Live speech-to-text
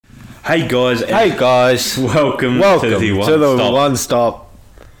Hey guys, welcome to the One Stop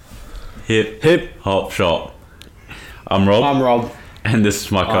Hip Hop Shop. I'm Rob. I'm Rob. And this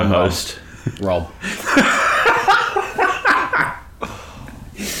is my co-host, Rob.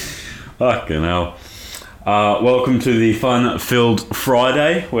 Fucking hell. Welcome to the fun-filled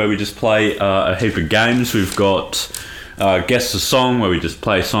Friday, where we just play a heap of games. We've got Guess the Song, where we just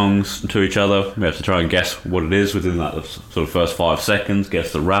play songs to each other. We have to try and guess what it is within that sort of first 5 seconds.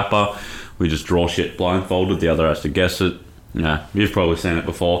 Guess the rapper. We just draw shit blindfolded. The other has to guess it. Yeah, you've probably seen it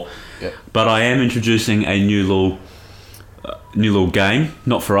before. Yep. But I am introducing a new little game,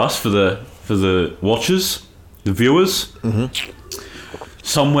 not for us, for the watchers, the viewers. Mm-hmm.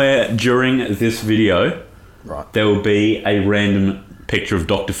 Somewhere during this video, Right. there will be a random picture of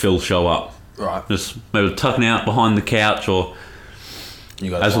Dr. Phil show up. Right. Just maybe tucking out behind the couch, or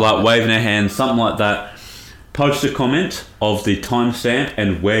You guys as want like waving their hands, something like that. Post a comment of the timestamp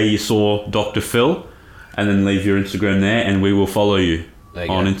and where you saw Dr. Phil, and then leave your Instagram there, and we will follow you There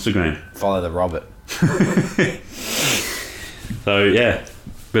you on go. Instagram. Follow the Robert. So yeah,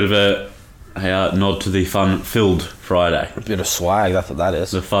 bit of a nod to the fun-filled Friday. A bit of swag, that's what that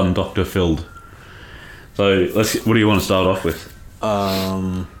is. The fun Dr. Filled. So what do you want to start off with?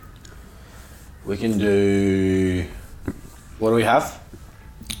 We can do... What do we have?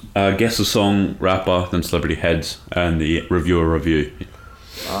 Guess the song, rapper, then celebrity heads, and the reviewer review.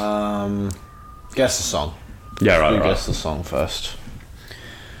 Guess the song. Yeah, right, You right. guess the song first.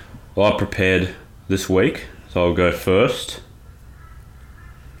 Well, I prepared this week, so I'll go first.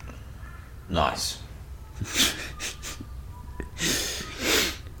 Nice.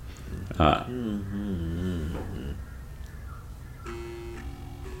 Alright.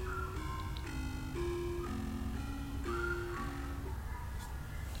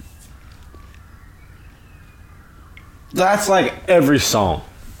 That's like every song.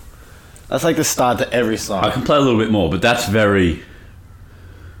 That's like the start to every song. I can play a little bit more, but that's very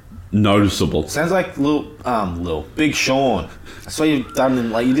noticeable. Sounds like Lil Big Sean. That's why you've done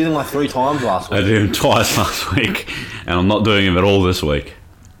him, like you did him like 3 times last I week. did him twice last week, and I'm not doing him at all this week.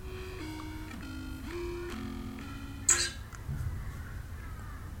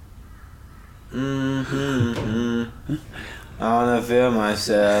 I wanna feel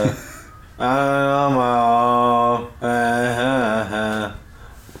myself. I'm on my own.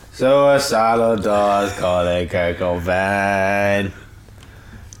 Suicidal doors call it Kurt Cobain.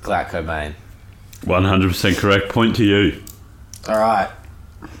 Clark Cobain. 100% correct. Point to you. Alright.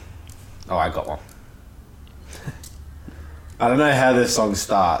 Oh, I got one. I don't know how this song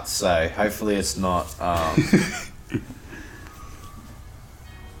starts, so hopefully it's not.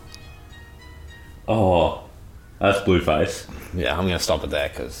 Oh, that's Blueface. Yeah, I'm gonna stop it there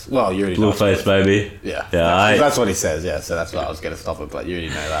because, well, you already know. Blueface, baby. Yeah, Yeah, that's what he says. Yeah, so that's why I was gonna stop it, but you already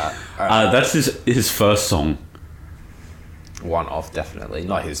know that. All right. That's his first song. One off, definitely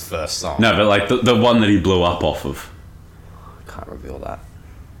not his first song. No, but like the one that he blew up off of. Can't reveal that.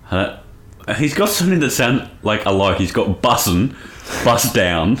 He's got something that sounds like alike. He's got Bussin', Bust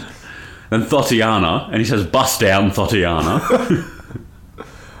Down, and Thotiana, and he says Bust Down, Thotiana.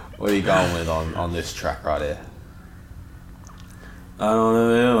 What are you going with on this track right here? I don't wanna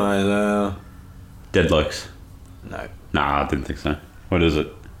feel myself. Deadlocks. No. Nah, I didn't think so. What is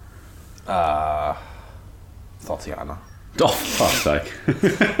it? Thotiana. Oh, fuck's sake.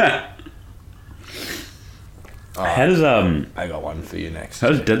 How does I got one for you next. how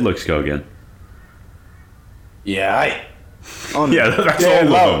does Deadlocks go again? Yeah, hey. On Yeah, that's Dead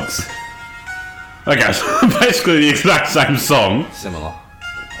all of Locs. them. Okay, so basically the exact same song. Similar.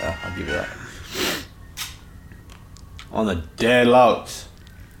 Yeah, I'll give you that. On the Dead Locs.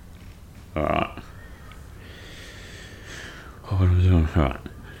 Alright. What am I doing? Alright.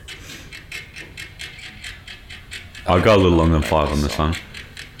 I'll go a little longer than 5 on this one.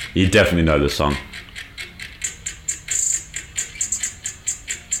 You definitely know this song.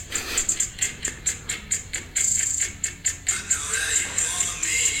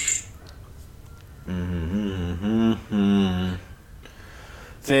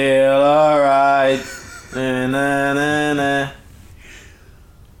 Feel alright. Na, na, na, na.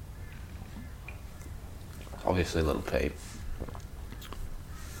 Obviously, Little Peep.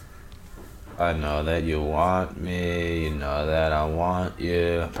 I know that you want me, you know that I want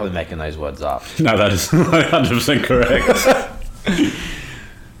you. I'm probably making those words up. No, that is 100% correct.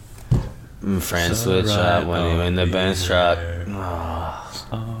 Friends So switch up right, when you I'll in the be Benz truck. there. Oh,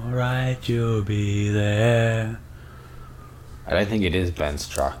 Alright, you'll be there. I don't think it is Ben's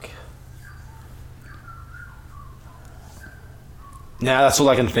truck. No, that's all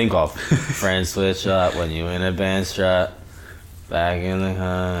I can think of. Friends switch up when you in a Benz truck. Back in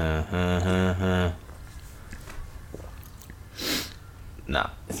the Nah,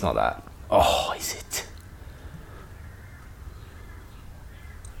 it's not that. Oh, is it?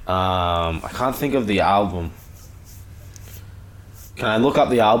 I can't think of the album. Can I look up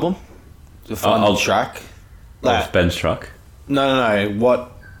the album to find the track? It's Ben's truck. No.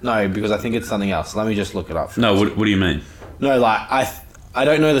 What? No, because I think it's something else. Let me just look it up. No, what do you mean? No, like I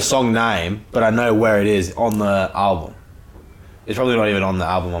don't know the song name, but I know where it is on the album. It's probably not even on the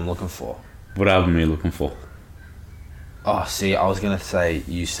album I'm looking for. What album are you looking for? Oh, see, I was gonna say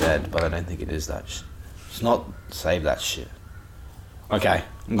You Said, but I don't think it is that. It's not Save That Shit. Okay,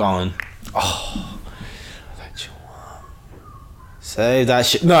 I'm going. Oh, don't you want Save That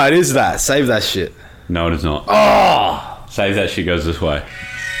Shit? No, it is that. Save That Shit. No, it is not. Oh, Save That Shit goes this way.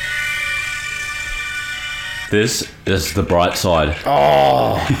 This is The Bright Side.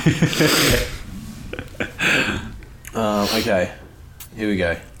 oh. Okay, here we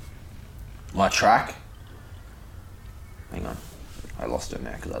go. My track. Hang on, I lost it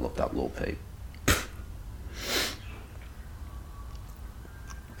now because I looked up Lil Peep.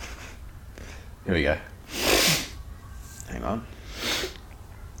 Here we go. Hang on.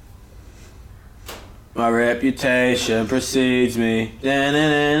 My reputation precedes me.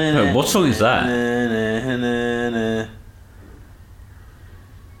 Wait, what song is that?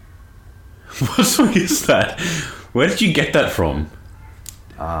 What song is that? Where did you get that from?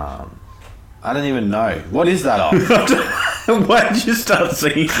 I don't even know. What is that of? Why did you start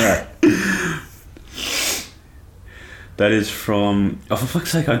singing that? That is from... Oh, for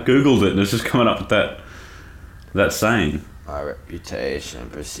fuck's sake, I googled it and it's just coming up with that saying. My reputation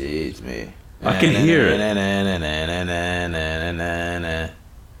precedes me. I can hear it.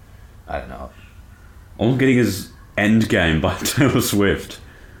 I don't know. All I'm getting is Endgame by Taylor Swift.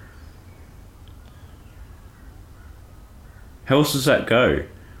 How else does that go?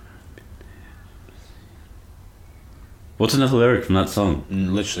 What's another lyric from that song?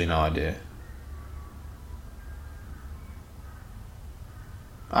 Literally no idea.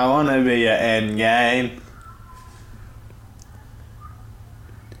 I wanna be your end game.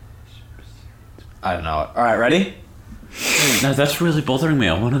 I don't know it. Alright, ready? No, that's really bothering me.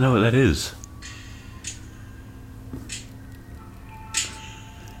 I want to know what that is.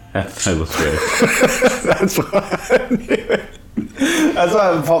 That's Taylor Swift. That's why I knew it. That's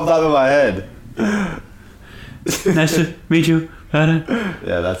why it popped up in my head. Nice to meet you.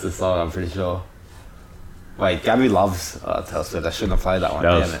 Yeah, that's the song, I'm pretty sure. Wait, Gabby loves Taylor Swift. I shouldn't have played that one.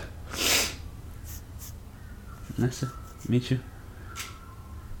 Damn it. Nice to meet you.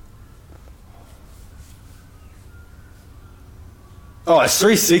 Oh, it's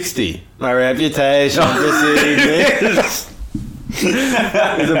 360. My reputation precedes me.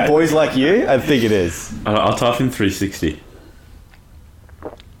 Is it Boys Like You? I think it is. I'll type in 360.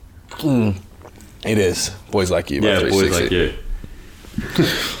 It is. Boys Like You by Yeah, 360. Boys Like You.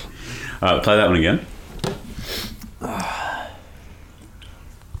 Alright, play that one again.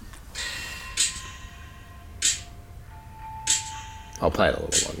 I'll play it a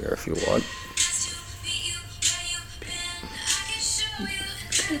little longer if you want.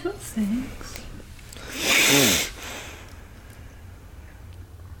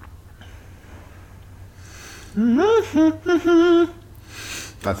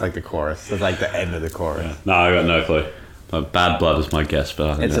 That's like the chorus. That's like the end of the chorus. Yeah. No, I got no clue. Bad Blood is my guess, but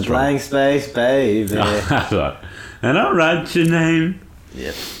I think It's a that's blank space, baby. That's right. And I'll write your name.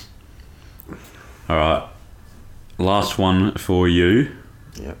 Yep. Alright. Last one for you.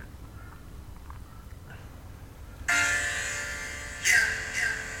 Yep.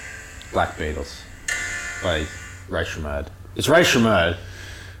 Black Beatles. By Ray Shremmurd. It's Ray Shremmurd.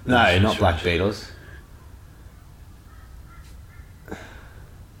 No, not Black Beatles.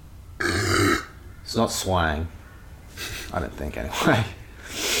 It's not Swang. I don't think anyway.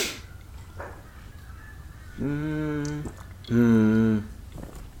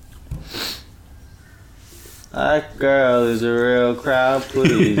 That girl is a real crowd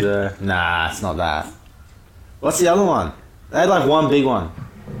pleaser. Nah, it's not that. What's the other one? They had like one big one.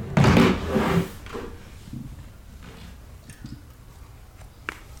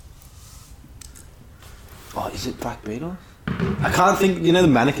 Oh, is it Black Beatles? I can't think. You know the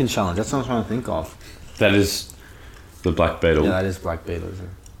Mannequin Challenge. That's what I'm trying to think of. That is the Black Beetle. Yeah, that is Black Beatles.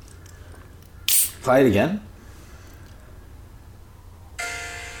 Play it again.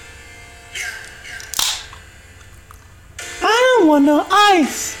 I don't want no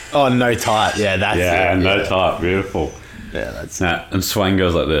ice. Oh, No Type. Yeah, that's Yeah, it. no type. Beautiful. Yeah, that's Nah, and Swang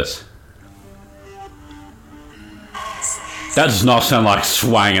goes like this. That does not sound like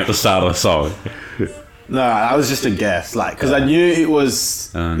Swang at the start of the song. No, that was just a guess. Like, because I knew it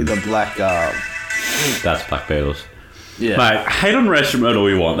was the black. That's Black Beatles. Yeah. Mate, hate on Restaurant all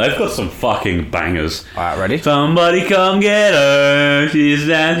we want. They've got some fucking bangers. Alright, ready? Somebody come get her. She's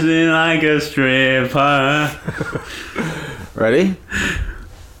dancing like a stripper. Ready?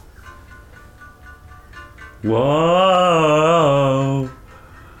 Whoa.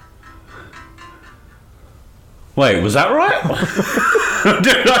 Wait, was that right?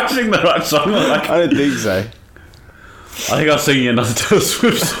 Did I sing the right song? Like, I don't think so. I think I was singing another Taylor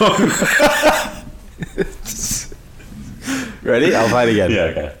Swift song. Ready? I'll play it again. Yeah,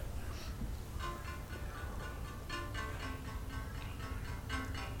 okay.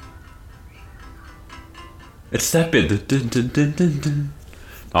 It's that bit. Dun, dun, dun, dun, dun.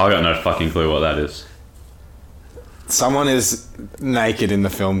 Oh, I got no fucking clue what that is. Someone is naked in the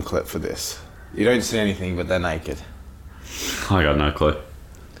film clip for this. You don't see anything, but they're naked. I got no clue.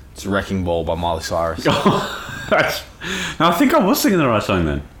 It's Wrecking Ball by Miley Cyrus. No, I think I was singing the right song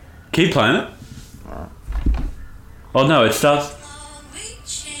then. Keep playing it. Alright. Oh no, it starts.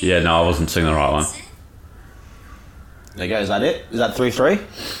 Yeah, no, I wasn't singing the right one. There you go. Is that it? Is that 3-3?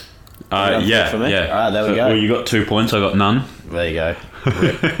 Yeah, for me? yeah. Alright, there we go. Well, you got 2 points. I got none. There you go.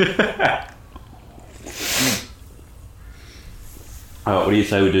 Alright, what do you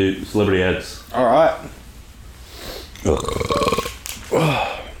say we do celebrity ads? Alright.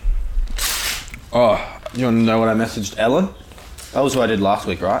 Oh, you want to know what I messaged Ellen? That was what I did last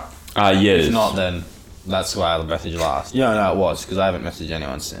week, right? Yeah. If not, then that's why I messaged last. Yeah, no, it was, because I haven't messaged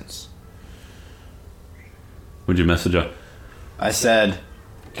anyone since. Would you message her? I said,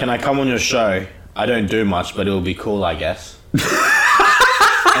 can I come on your show? I don't do much, but it'll be cool, I guess. and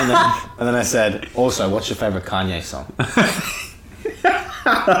then I said, also, what's your favourite Kanye song?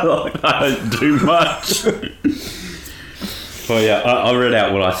 I don't do much. Well, yeah, I read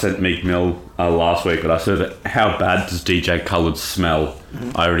out what I sent Meek Mill last week, but I said, how bad does DJ Khaled smell?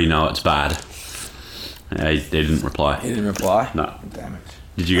 I already know it's bad. Yeah, he didn't reply. He didn't reply? No. Damn it.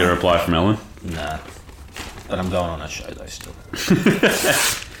 Did you get a reply from Ellen? Nah. But I'm going on a show, though, still.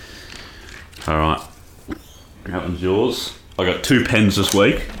 Alright. That one's yours. I got 2 pens this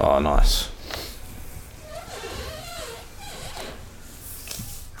week. Oh, nice.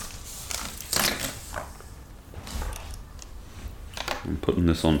 I'm putting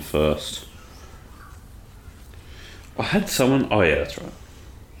this on first. I had someone... Oh, yeah, that's right.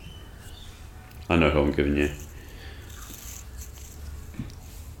 I know who I'm giving you.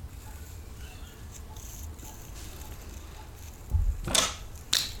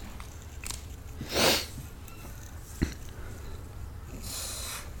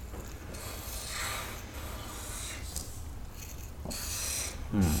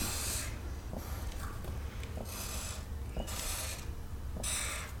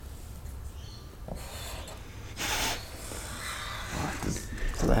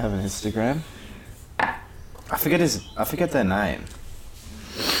 Do they have an Instagram? I forget their name.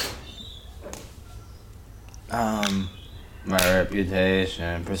 My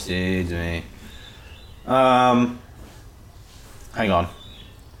reputation precedes me. Hang on.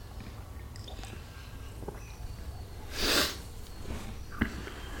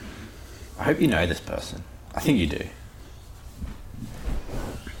 I hope you know this person. I think you do.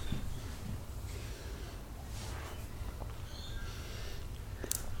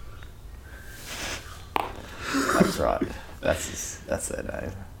 That's right. That's their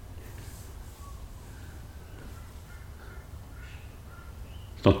name.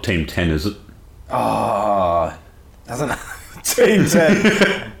 It's not Team 10, is it? Oh, doesn't Team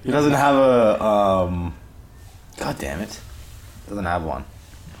 10. He doesn't have a God damn it. Doesn't have one.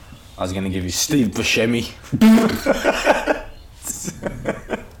 I was gonna give you Steve Buscemi.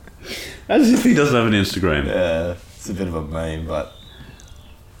 As if he doesn't have an Instagram. Yeah, it's a bit of a meme, but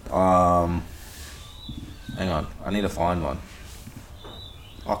hang on, I need to find one.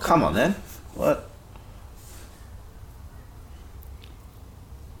 Oh, come on then. What?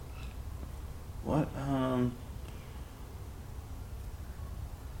 What?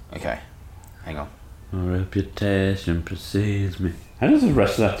 Okay, hang on. My reputation precedes me. How does the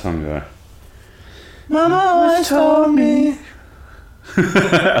rest of that song go? Mama always told me.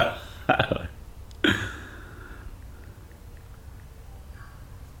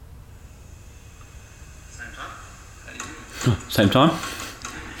 Same time?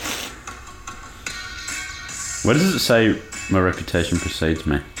 Where does it say my reputation precedes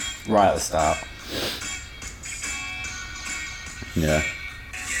me? Right at the start. Yeah.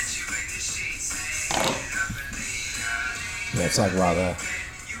 Yeah, it's like right there.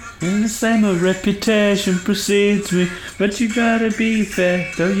 And the same old reputation precedes me, but you gotta be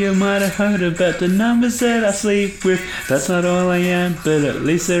fair. Though you might have heard about the numbers that I sleep with. That's not all I am, but at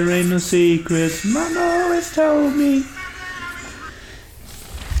least there ain't no secrets. Mama always told me.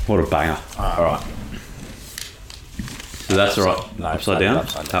 What a banger. Alright. So that's alright. No, upside down?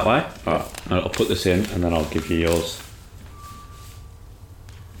 upside That way? Alright. I'll put this in and then I'll give you yours.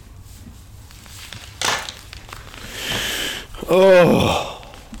 Oh.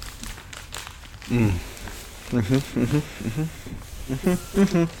 Yeah,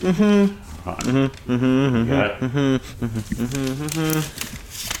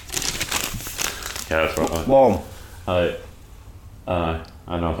 that's right. Well, I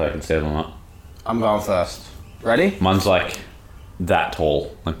don't know if I can say it or not. I'm going first. Ready? Mine's like that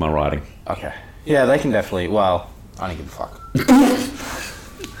tall, like my writing. Okay. Yeah, they can definitely. Well, I don't give a fuck.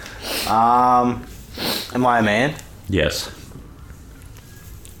 Am I a man? Yes.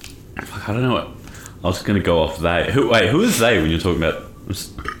 Fuck, I don't know what. I was gonna go off they. Who is they when you're talking about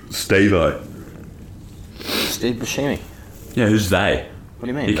Steve-O? Steve Buscemi. Yeah, who's they? What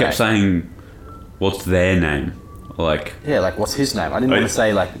do you mean? He kept they? saying, what's their name? Like, Yeah, like what's his name? I didn't want to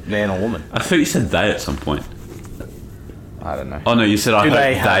say like man or woman. I thought you said they at some point. I don't know. Oh no, you said I Do hope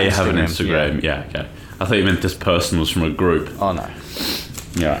they they have have an Instagram? Instagram. Yeah, okay. I thought you meant this person was from a group. Oh no.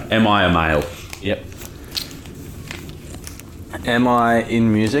 Yeah. Am I a male? Yep. Am I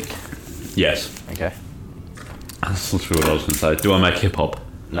in music? Yes. Okay. That's not what I was gonna say. Do I make hip hop?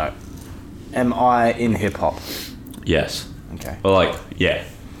 No. Am I in hip hop? Yes. Okay. Well, like, yeah.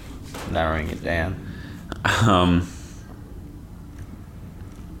 Narrowing it down.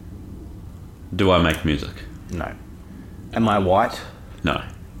 Do I make music? No. Am I white? No.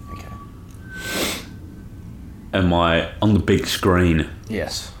 Okay. Am I on the big screen?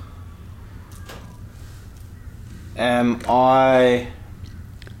 Yes. Am I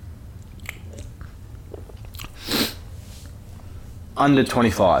under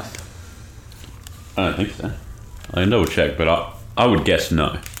 25? I don't think so. I can double check, but I would guess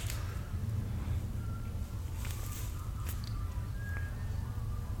no.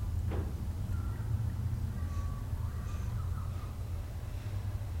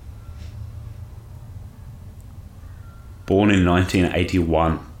 Born in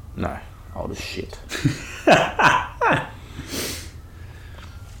 1981. No. Old as shit.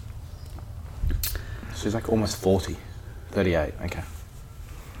 She's like almost 40. 38. Okay.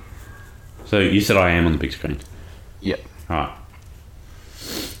 So you said I am on the big screen. Yep. Alright.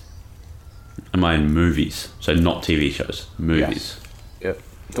 Am I in movies? So not TV shows. Movies. Yes. Yep.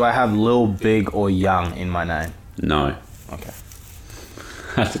 Do I have Lil, Big, or Young in my name? No. Okay.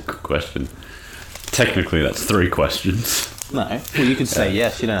 That's a good question. Technically, that's 3 questions. No. Well, you could say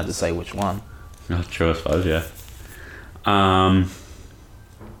yes. You don't have to say which one. Not true, I suppose, yeah.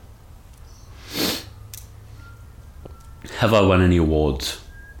 Have I won any awards?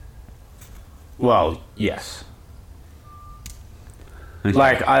 Well, yes. Okay.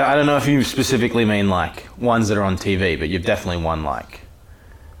 Like, I don't know if you specifically mean, like, ones that are on TV, but you've definitely won, like,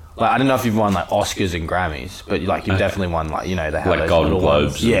 I don't know if you've won, like, Oscars and Grammys, but, like, you've definitely won, like, you know, they have like those Golden little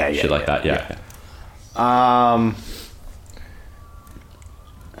Globes ones. and shit like that, yeah.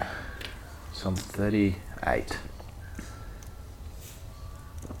 So I'm 38.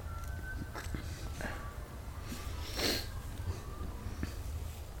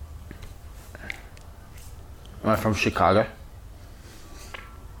 Am I from Chicago?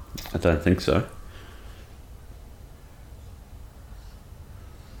 I don't think so.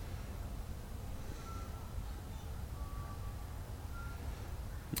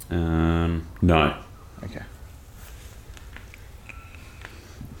 No. Okay.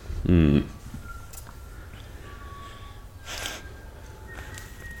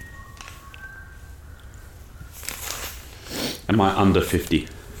 Am I under 50?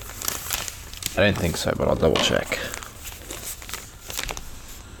 I don't think so, but I'll double check.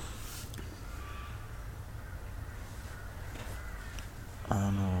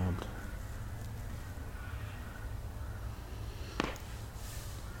 Arnold.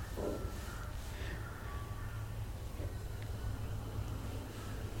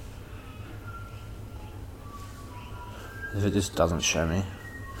 If it just doesn't show me.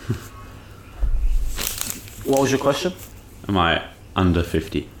 What was your question? Am I under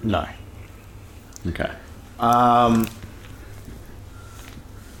 50? No. Okay.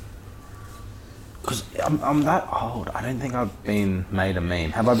 Because I'm that old. I don't think I've been made a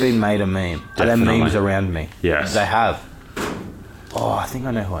meme. Have I been made a meme? Are there Definitely. memes around me? Yes. They have. Oh, I think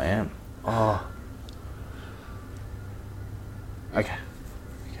I know who I am. Oh. Okay.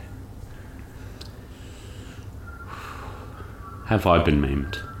 Have I been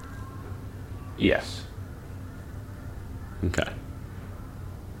memed? Yes. Okay.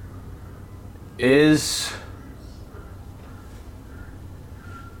 Do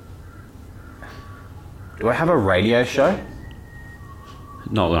I have a radio show?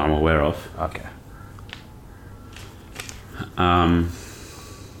 Not that I'm aware of. Okay. Am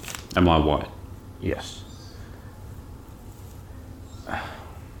I white? Yes.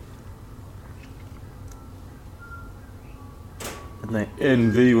 And they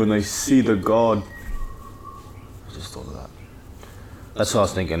envy when they see the god. I just thought of that. That's what I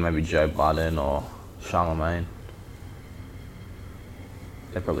was thinking, maybe Joe Budden or Charlemagne.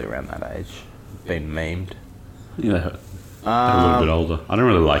 They're probably around that age. Been memed. Yeah, they're a little bit older. I don't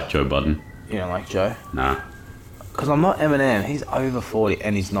really like Joe Budden. You don't like Joe? Nah. Because I'm not Eminem. He's over 40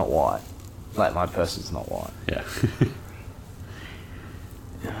 and he's not white. Like, my person's not white. Yeah.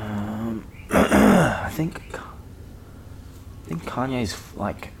 I think Kanye's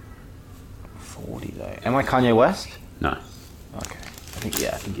like 40 though. Am I Kanye West? No. Okay.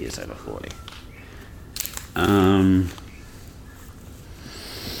 I think he is over 40.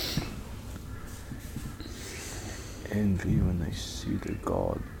 Envy when they see the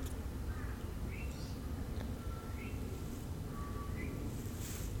god.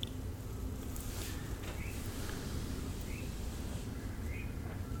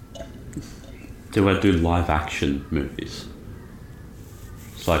 Do I do live action movies?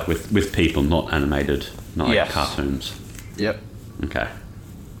 It's like with people, not animated, not like Yes. cartoons. Yep. Okay.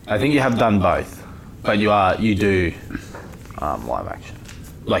 I think you have done both, but you do live action.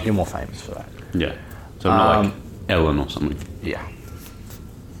 Like, you're more famous for that. Yeah. So I'm not like Ellen or something. Yeah.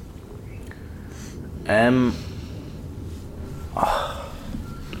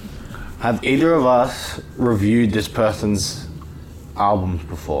 Have either of us reviewed this person's albums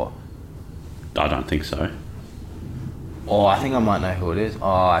before? I don't think so. Oh, I think I might know who it is.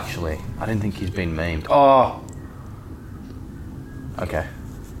 Oh, actually, I didn't think he's been memed. Oh. Okay.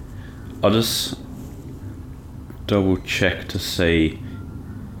 I'll just double check to see.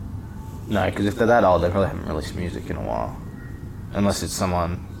 No, because if they're that old, they probably haven't released music in a while. Unless it's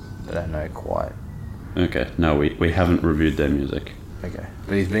someone they don't know quite. Okay. No, we haven't reviewed their music. Okay.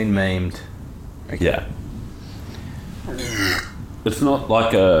 But he's been memed. Okay. Yeah. It's not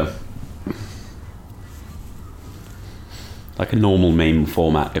like a normal meme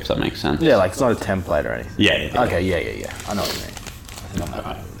format, if that makes sense. Yeah, like it's not a template or anything. Yeah. Okay, yeah. I know what you mean. I think I'm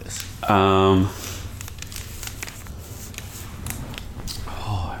happy with this.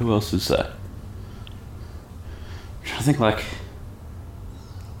 Who else is there? I'm trying to think, like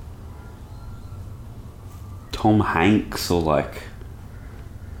Tom Hanks or like.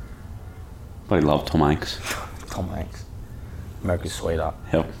 I love Tom Hanks. Tom Hanks. America's Sweetheart.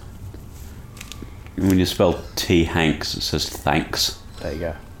 Yep. When you spell T Hanks, it says thanks. There you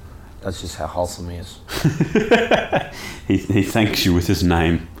go. That's just how wholesome he is. He thanks you with his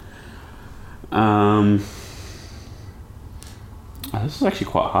name. This is actually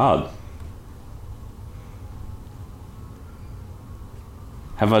quite hard.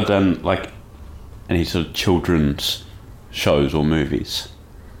 Have I done like any sort of children's shows or movies?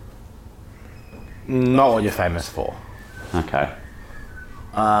 Not what you're famous for. Okay.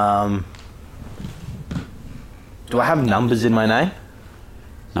 Do I have numbers in my name?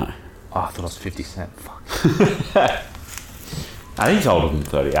 No. Oh, I thought it was 50 Cent. Fuck. I think he's older than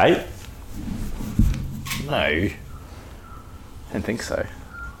 38. No. I don't think so.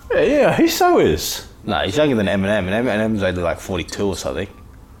 Yeah, he so is. No, he's younger than Eminem, and Eminem's only like 42 or something.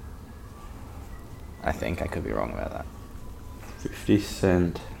 I think. I could be wrong about that. 50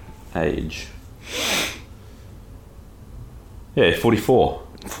 Cent age. Yeah, 44.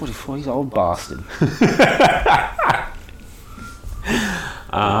 44, he's an old bastard.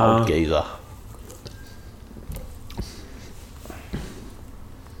 Old geezer.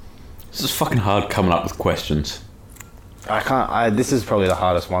 This is fucking hard coming up with questions. I can't. This is probably the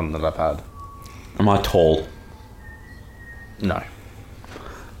hardest one that I've had. Am I tall? No.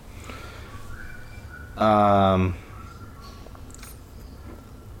 Am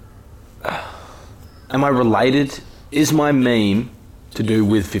I related? Is my meme to do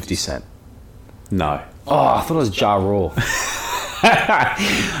with 50 Cent? No. Oh, I thought it was Ja Rule. One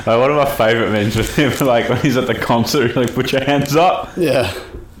of my favourite memes with him, like when he's at the concert, he's like, put your hands up. Yeah.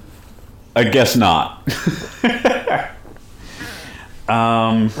 I guess not. I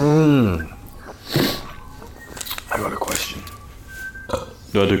got a question.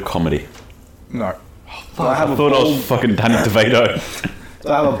 Do I do comedy? No. I thought I was fucking Danny DeVito. Do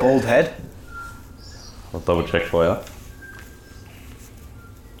I have a bald head? I'll double check for you.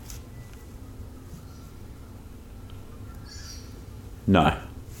 No.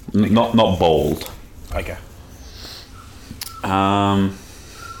 Not bald. Okay. Have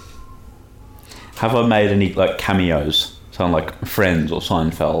I made any like cameos? Sound like Friends or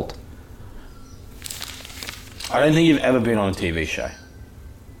Seinfeld? I don't think you've ever been on a TV show.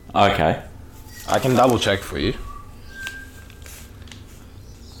 Okay. I can double check for you.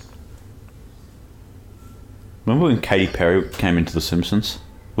 Remember when Katy Perry came into The Simpsons?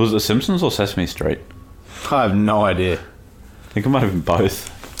 Was it The Simpsons or Sesame Street? I have no idea. I think it might have been both.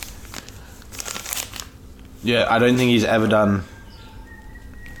 Yeah, I don't think he's ever done.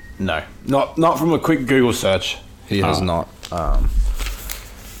 No, not from a quick Google search. He has not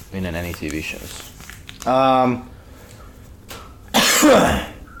been in any TV shows. So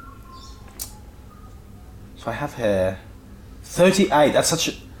I have here 38. That's such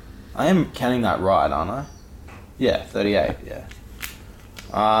a. I am counting that right, aren't I? Yeah, 38. Yeah.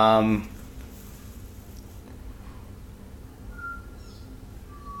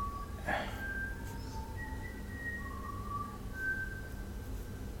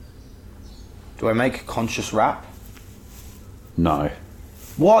 Do I make conscious rap? No.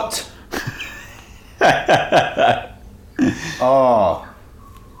 What? Oh.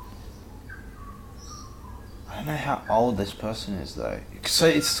 I don't know how old this person is though. So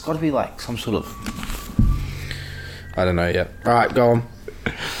it's got to be like some sort of. I don't know yet. All right, go on.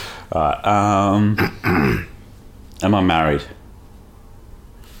 Alright, am I married?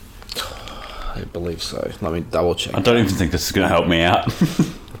 I believe so. Let me double check. I don't even think this is going to help me out.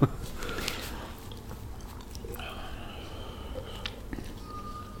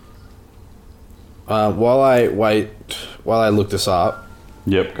 While I look this up.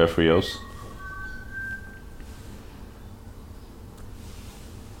 Yep, go for yours.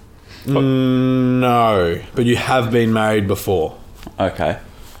 No, but you have been married before. Okay.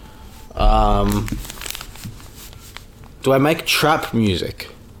 Do I make trap music?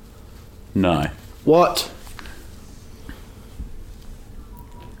 No. What?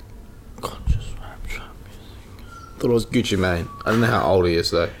 Conscious rap, trap music. Thought it was Gucci Mane. I don't know how old he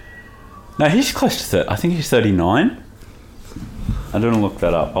is though. No, he's close to 30. I think he's 39. I don't want to look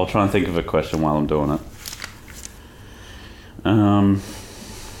that up. I'll try and think of a question while I'm doing it.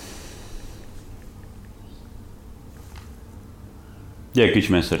 Yeah, Gucci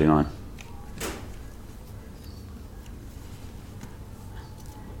Mane's 39.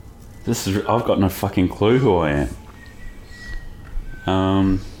 I've got no fucking clue who I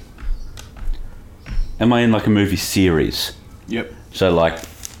am. Am I in like a movie series? Yep. So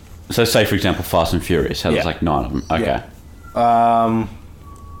say for example Fast and Furious, how there's like 9 of them. Okay. Yeah.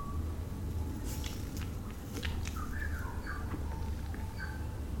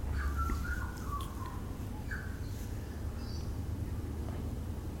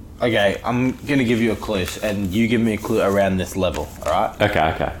 Okay, I'm gonna give you a clue, and you give me a clue around this level. All right.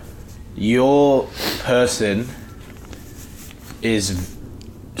 Okay. Your person is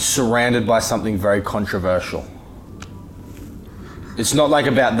surrounded by something very controversial. It's not like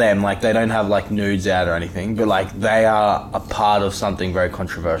about them, like they don't have like nudes out or anything, but like they are a part of something very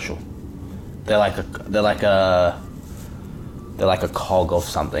controversial. They're like a cog of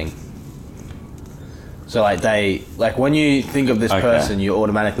something. So like when you think of this person, you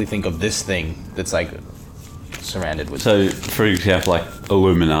automatically think of this thing that's like surrounded with. So for example, like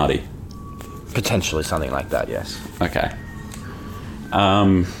Illuminati. Potentially something like that, yes. Okay.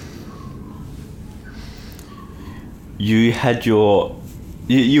 You had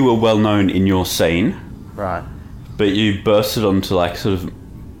you were well known in your scene, Right. but you bursted onto like sort of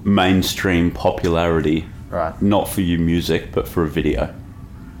mainstream popularity, Right. not for your music, but for a video.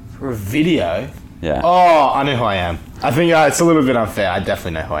 For a video? Yeah. Oh, I know who I am. I think it's a little bit unfair. I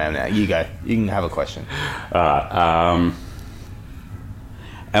definitely know who I am now. You go. You can have a question. Alright.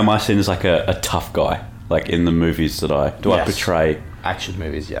 Am I seen as like a tough guy, like in the movies that I Yes. portray? Action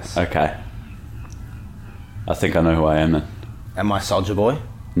movies, yes. Okay. I think I know who I am then. Am I Soldier Boy?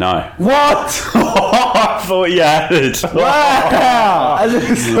 No. What? I thought you had it. Wow!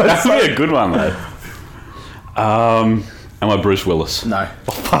 That'd be a good one though. Am I Bruce Willis? No.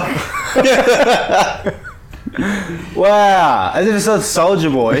 Wow! As if it's not Soldier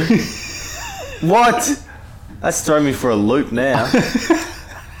Boy. What? That's throwing me for a loop now.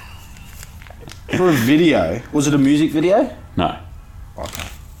 For a video. Was it a music video? No. Okay.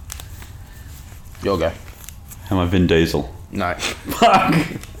 Your go. Am I Vin Diesel? No. Fuck.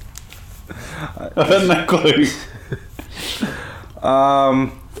 I had no clue.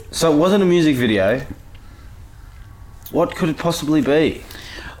 So it wasn't a music video. What could it possibly be?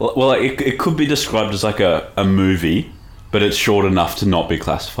 Well, it could be described as like a movie, but it's short enough to not be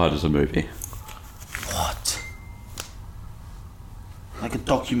classified as a movie. What? Like a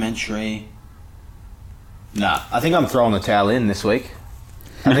documentary. Nah, I think I'm throwing the towel in this week.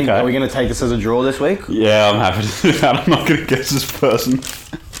 I think, are we going to take this as a draw this week? Yeah, I'm happy to do that. I'm not going to guess this person.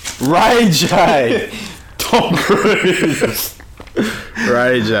 Ray J. Tom Cruise.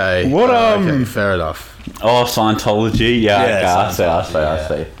 Ray J. What, okay, fair enough. Oh, Scientology. Yeah, okay, I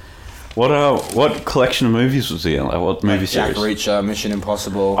see. What collection of movies was he in? Like, what movie series? Jack Reacher, Mission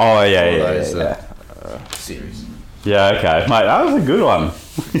Impossible. Oh, yeah. Series. Yeah, okay. Mate, that was a good one.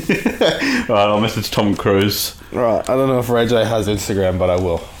 Right, I'll message Tom Cruise. Right, I don't know if Ray J has Instagram, but I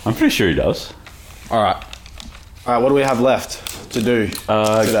will. I'm pretty sure he does. Alright, what do we have left to do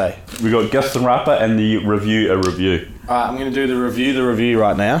today? We got Guest and Rapper and the review a review. Alright, I'm going to do the review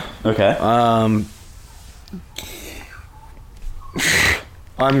right now. Okay.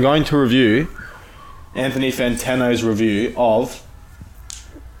 I'm going to review Anthony Fantano's review of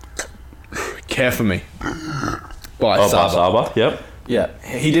Care For Me by Saba. Yep. Yeah,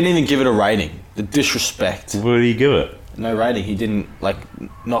 he didn't even give it a rating. The disrespect. What did he give it? No rating. He didn't,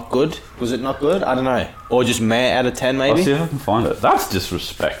 not good. Was it not good? I don't know. Or just meh out of 10 maybe? I'll see if I can find it. That's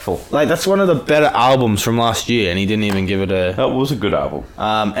disrespectful. That's one of the better albums from last year, and he didn't even give it a... That was a good album.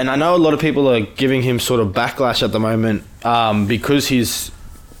 And I know a lot of people are giving him sort of backlash at the moment because his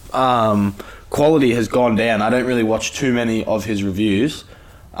quality has gone down. I don't really watch too many of his reviews.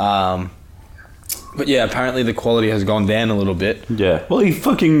 But yeah, apparently the quality has gone down a little bit. Yeah. Well, he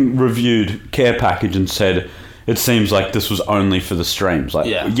fucking reviewed Care Package and said, it seems like this was only for the streams.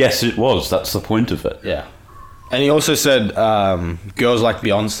 Yes, it was. That's the point of it. Yeah. And he also said Girls Like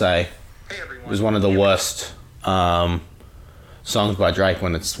Beyonce was one of the worst songs by Drake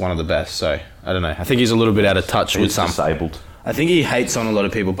when it's one of the best. So, I don't know. I think he's a little bit out of touch with some... disabled. I think he hates on a lot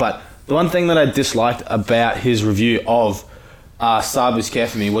of people. But the one thing that I disliked about his review of Saba's Care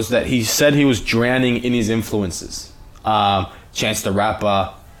For Me was that he said he was drowning in his influences. Chance the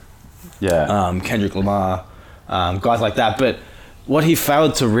Rapper, Kendrick Lamar, guys like that. But what he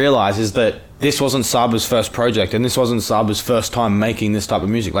failed to realize is that this wasn't Saba's first project, and this wasn't Saba's first time making this type of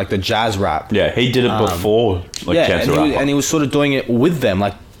music, like the jazz rap. Yeah, he did it before Chance the Rapper. And he was sort of doing it with them,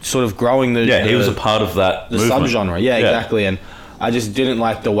 sort of growing the... Yeah, he was a part of that the subgenre. Yeah, exactly. And I just didn't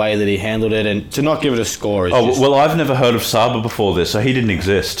like the way that he handled it, and to not give it a score is well, I've never heard of Saba before this, so he didn't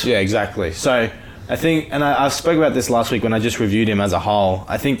exist. Yeah, exactly. So I think, and I spoke about this last week when I just reviewed him as a whole,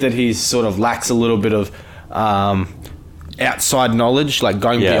 I think that he sort of lacks a little bit of outside knowledge,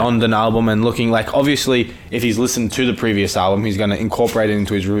 going beyond an album and looking obviously, if he's listened to the previous album, he's going to incorporate it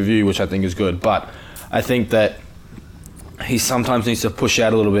into his review, which I think is good. But I think that he sometimes needs to push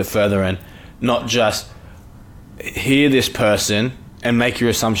out a little bit further and not just hear this person and make your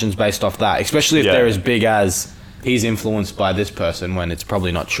assumptions based off that, especially if they're as big as he's influenced by this person when it's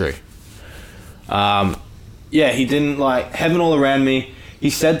probably not true. He didn't like Heaven All Around Me. He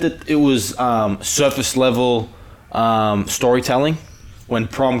said that it was surface level storytelling when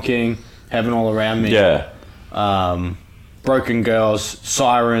Prom King, Heaven All Around Me, Broken Girls,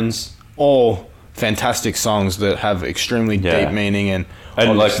 Sirens, all fantastic songs that have extremely deep meaning and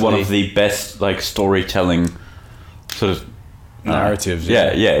one of the best storytelling sort of narratives.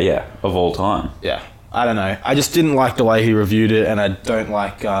 Of all time. Yeah, I don't know. I just didn't like the way he reviewed it, and I don't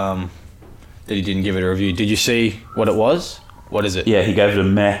like that he didn't give it a review. Did you see what it was? What is it? Yeah, he gave it a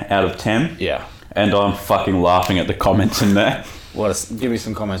meh out of 10. Yeah. And I'm fucking laughing at the comments in there. Give me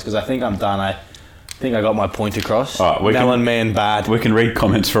some comments, because I think I'm done. I think I got my point across. All right, Melon Man bad. We can read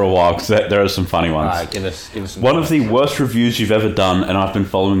comments for a while, because there are some funny ones. All right, give us some One of the worst reviews you've ever done, and I've been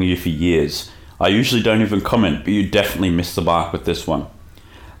following you for years. I usually don't even comment, but you definitely missed the mark with this one.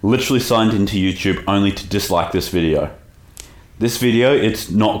 Literally signed into YouTube only to dislike this video. This video, it's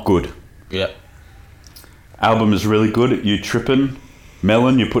not good. Yep. Album is really good. You tripping.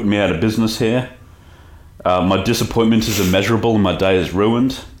 Melon, you're putting me out of business here. My disappointment is immeasurable and my day is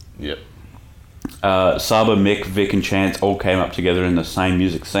ruined. Yep. Saba, Mick, Vic and Chance all came up together in the same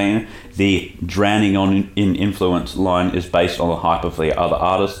music scene. The drowning in influence line is based on the hype of the other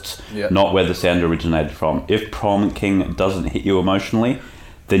artists, not where the sound originated from. If Prom King doesn't hit you emotionally,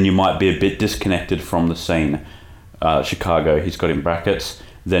 then you might be a bit disconnected from the scene. Chicago, he's got in brackets,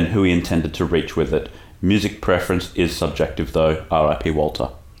 then who he intended to reach with it. Music preference is subjective though, R.I.P. Walter.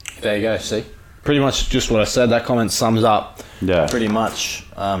 There you go, see? Pretty much just what I said. That comment sums up pretty much,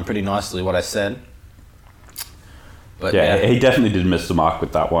 pretty nicely what I said. But he definitely did miss the mark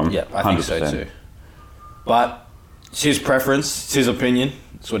with that one. Yeah, I think 100%. So too. But it's his preference, it's his opinion.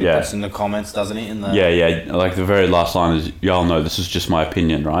 That's what he puts in the comments, doesn't he? Like the very last line is, y'all know this is just my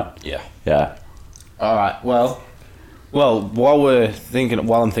opinion, right? Yeah. Yeah. All right, well, while I'm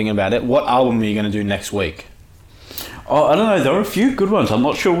thinking about it, what album are you going to do next week? Oh, I don't know. There were a few good ones. I'm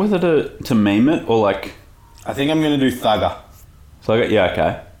not sure whether to meme it or like. I think I'm gonna do Thugger. So yeah,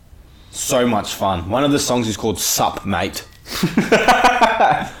 okay. So much fun. One of the songs is called Sup Mate.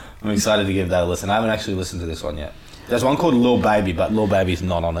 I'm excited to give that a listen. I haven't actually listened to this one yet. There's one called Lil Baby, but Lil Baby's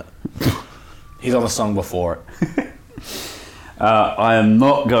not on it. He's on the song before it. I am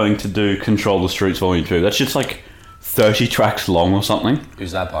not going to do Control the Streets Volume 2. That's just like 30 tracks long or something.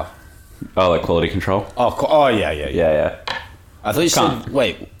 Who's that by? Oh, like Quality Control? Oh, yeah. Yeah. I thought you Can't. said...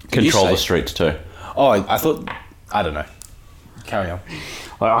 Wait. Control the Streets too. Oh, I thought... I don't know. Carry on.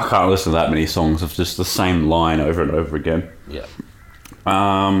 Like, I can't listen to that many songs of just the same line over and over again. Yeah.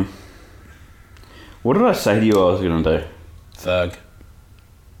 What did I say to you I was going to do? Thug.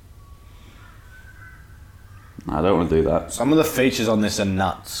 I don't want to do that. Some of the features on this are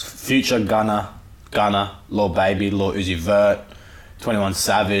nuts. Future, Gunna, Lil Baby, Lil Uzi Vert, 21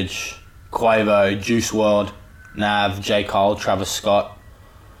 Savage, Quavo, Juice WRLD, Nav, J. Cole, Travis Scott.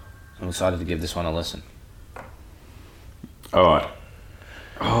 I'm excited to give this one a listen. Alright.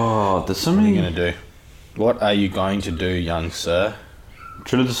 Oh, there's so many... What are you going to do? What are you going to do, young sir? I'm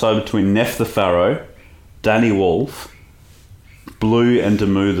trying to decide between Neff the Pharaoh, Danny Wolf, Blue and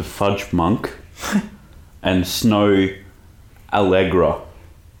Demu the Fudge Monk, and Snow Allegra.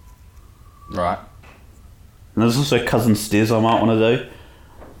 Right. And there's also Cousin Stiz I might want to do.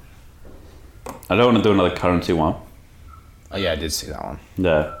 I don't want to do another Currency one. Oh yeah, I did see that one.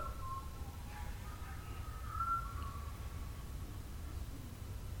 Yeah.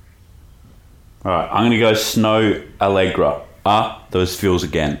 Alright, I'm going to go Snow Allegra. Those feels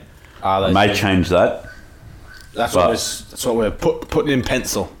again. I may change that. That's what we're putting in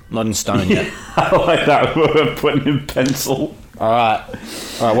pencil, not in stone yet. I like that. We're putting in pencil. Alright,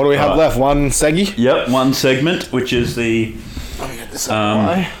 what do we have left? One seggy? Yep, one segment, which is the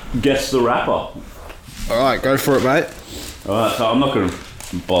Guess the Rapper. Alright, go for it, mate. Alright, so I'm not going to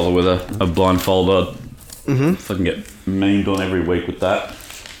bother with a blindfold. If I can get memed on every week with that.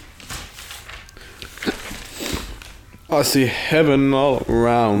 I see heaven all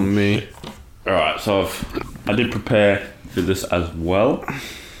around me. Alright, so I did prepare for this as well.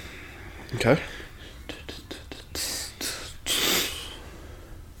 Okay.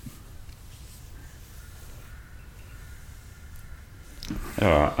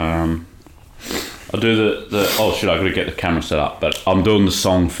 Alright, I'll do the oh shit, I gotta get the camera set up, but I'm doing the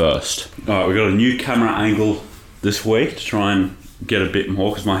song first. Alright, we've got a new camera angle this week to try and get a bit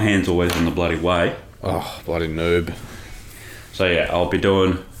more, because my hand's always in the bloody way. Oh, bloody noob. So yeah, I'll be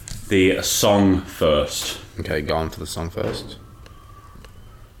doing the song first. Okay, go on for the song first.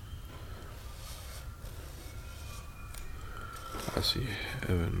 I see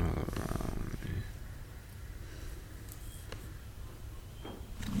heaven all around me.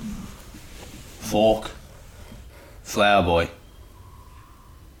 Fork. Flower Boy.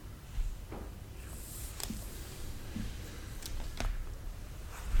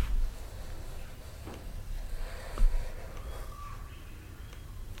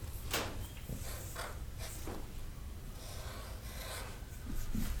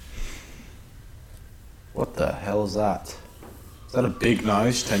 What the hell is that? Is that a big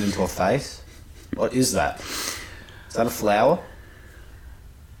nose turned into a face? What is that? Is that a flower?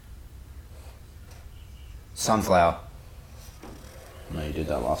 Sunflower. No, you did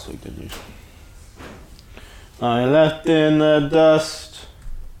that last week, didn't you? I left in the dust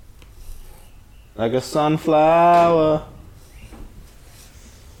like a sunflower.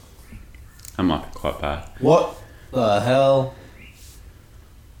 That might be quite bad. What the hell?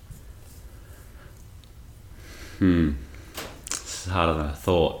 This is harder than I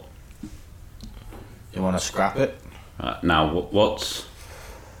thought. You want to scrap it? Now, what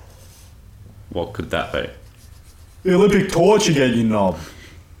could that be? The Olympic torch again, you knob.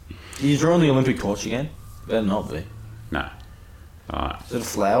 You drawing the Olympic torch again? Better not be. No. Alright. Is it a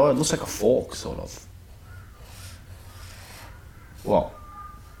flower? It looks like a fork, sort of. What?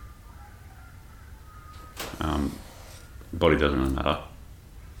 Body doesn't really matter.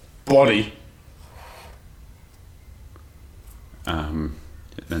 Body?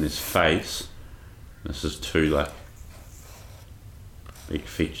 Then his face. This is two like big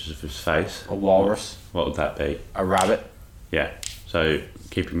features of his face. A walrus? What would that be? A rabbit? Yeah. So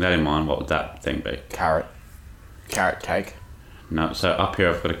keeping that in mind, what would that thing be? Carrot? Carrot cake? No. So up here,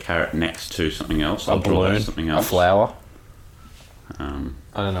 I've got a carrot next to something else. A I'll draw balloon? that something else. A flower? Um,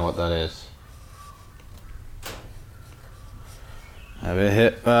 I don't know what that is. Have it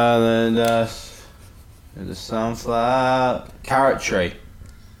hit by the dust. The sunflower. Carrot tree.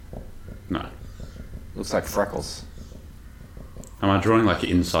 no. Looks like freckles. Am I drawing like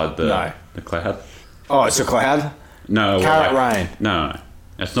inside No. the cloud? Oh, it's a cloud? No. Carrot rain. No.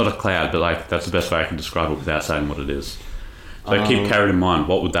 It's not a cloud, but like that's the best way I can describe it without saying what it is. So keep carrot in mind.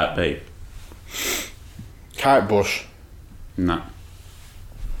 What would that be? Carrot bush. No.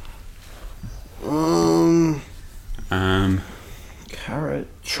 Carrot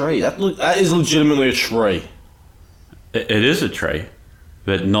tree. That is legitimately a tree. It is a tree,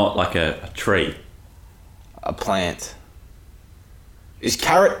 but not like a tree. A plant. Is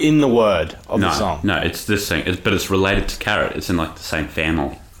carrot in the word of the song? No, it's this thing. But it's related to carrot. It's in like the same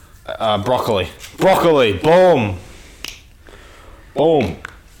family. Broccoli. Broccoli. Boom. Boom.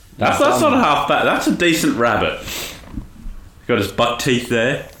 That's not half bad. That's a decent rabbit. Got his buck teeth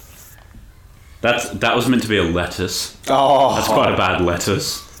there. That was meant to be a lettuce. Oh. That's quite a bad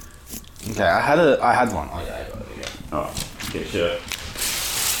lettuce. Okay, I had one. Oh, yeah, I got it again. Oh, get your...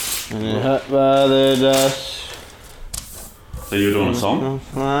 So you were doing a song?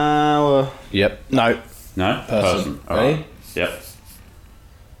 Yep. No. No? Person. All Ready? right. Yep.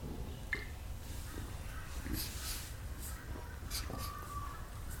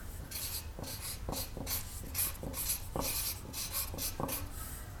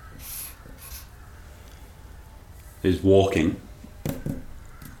 He's walking.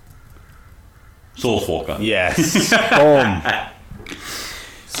 Sauce Walker. Yes. Boom.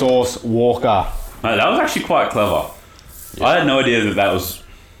 Sauce Walker. No, that was actually quite clever. Yeah. I had no idea that was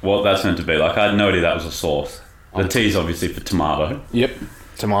what that's meant to be. Like, I had no idea that was a sauce. The T is obviously for tomato. Yep.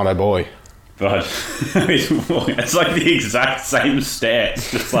 Tomato boy. But it's like the exact same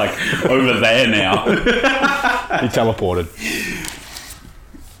stance, just like over there now. He teleported.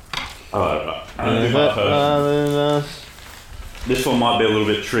 Alright. This one might be a little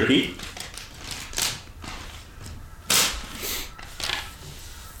bit tricky.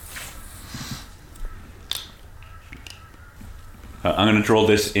 I'm going to draw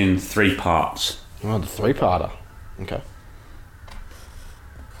this in 3 parts. Oh, the 3-parter. Okay.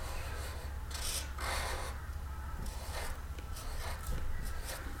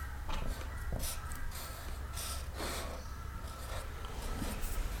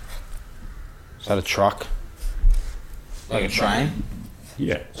 Is that a truck? Like a train?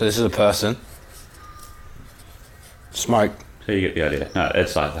 Yeah. So this is a person. Smoke. So you get the idea. No,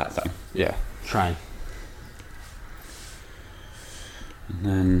 it's like that thing. Yeah. Train. And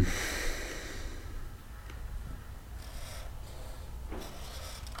then...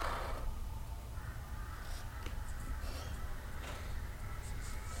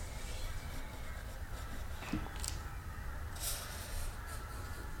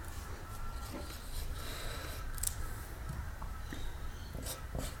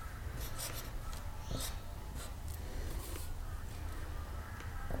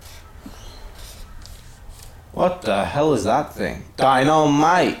 What the hell is that thing?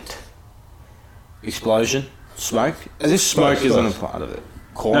 Dynamite! Explosion? Smoke? As if smoke isn't a part of it.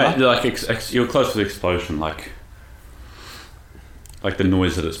 Corner? No, like you're close to the explosion, like the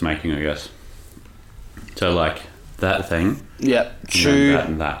noise that it's making, I guess. So like that thing. Yep. And Chew. then that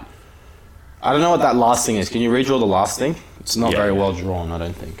and that. I don't know what that last thing is. Can you redraw the last thing? It's not Yeah. very well drawn, I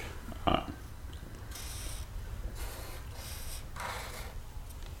don't think. Alright.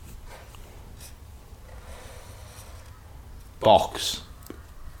 Box.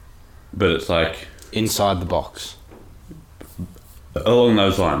 But it's like Inside the box. along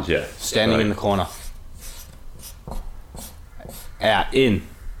those lines, yeah. Standing So- in the corner. Out. In.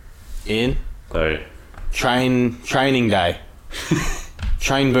 In. So Training day.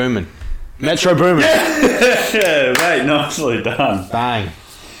 Train booming. Metro booming. yeah, mate, nicely done. Bang.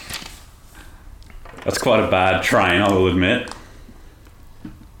 That's quite a bad train, I will admit.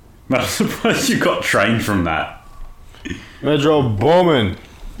 But I'm surprised you got trained from that. Metro booming.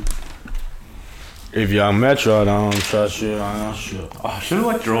 If young Metro don't trust you, I'm not sure. Oh, I should have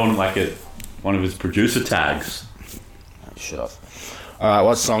like drawn like one of his producer tags. Shut up. Alright,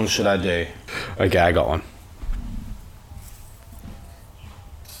 what song should I do? Okay, I got one.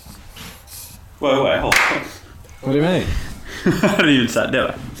 Wait, hold on. What do you mean? I haven't even sat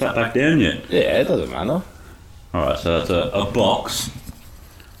back down yet. Yeah, it doesn't matter. Alright, so that's a box.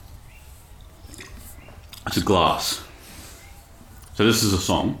 It's a glass. So this is a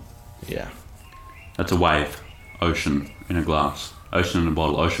song. Yeah. That's a wave. Ocean in a glass. Ocean in a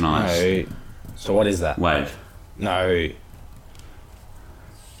bottle. Ocean ice. No. So what is that? Wave. No.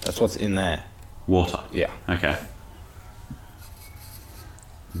 That's what's in there. Water. Yeah. Okay.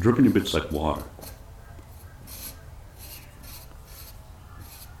 Dripping your bits like water.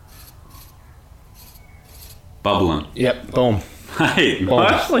 Bubbling. Yep. Boom. Hey, Boom.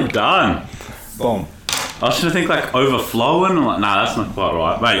 nicely done. Boom. I was trying to think like overflowing. I'm like, nah, that's not quite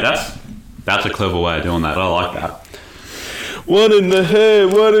right. Mate, that's a clever way of doing that. I like that. One in the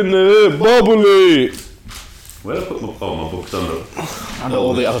head, bubbly. Where did I put my books under? Under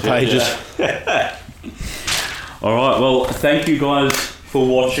all the other pages. All right, well, thank you guys for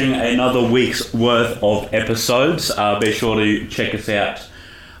watching another week's worth of episodes. Be sure to check us out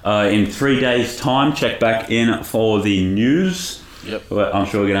in 3 days' time. Check back in for the news. Yep. I'm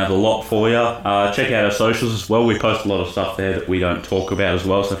sure we're going to have a lot for you. Check out our socials as well. We post a lot of stuff there that we don't talk about as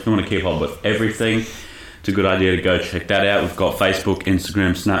well. So if you want to keep up with everything, it's a good idea to go check that out. We've got Facebook,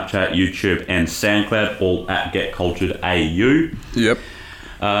 Instagram, Snapchat, YouTube, and SoundCloud, all at Get Cultured AU. Yep.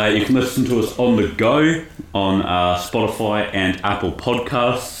 You can listen to us on the go on Spotify and Apple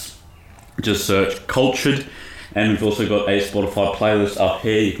Podcasts. Just search Cultured. And we've also got a Spotify playlist up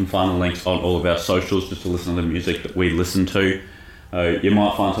here. You can find the links on all of our socials just to listen to the music that we listen to. You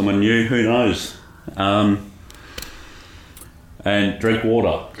might find someone new, who knows. And drink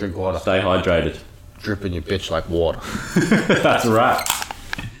water. Drink water. Stay hydrated. Dripping your bitch like water. That's right.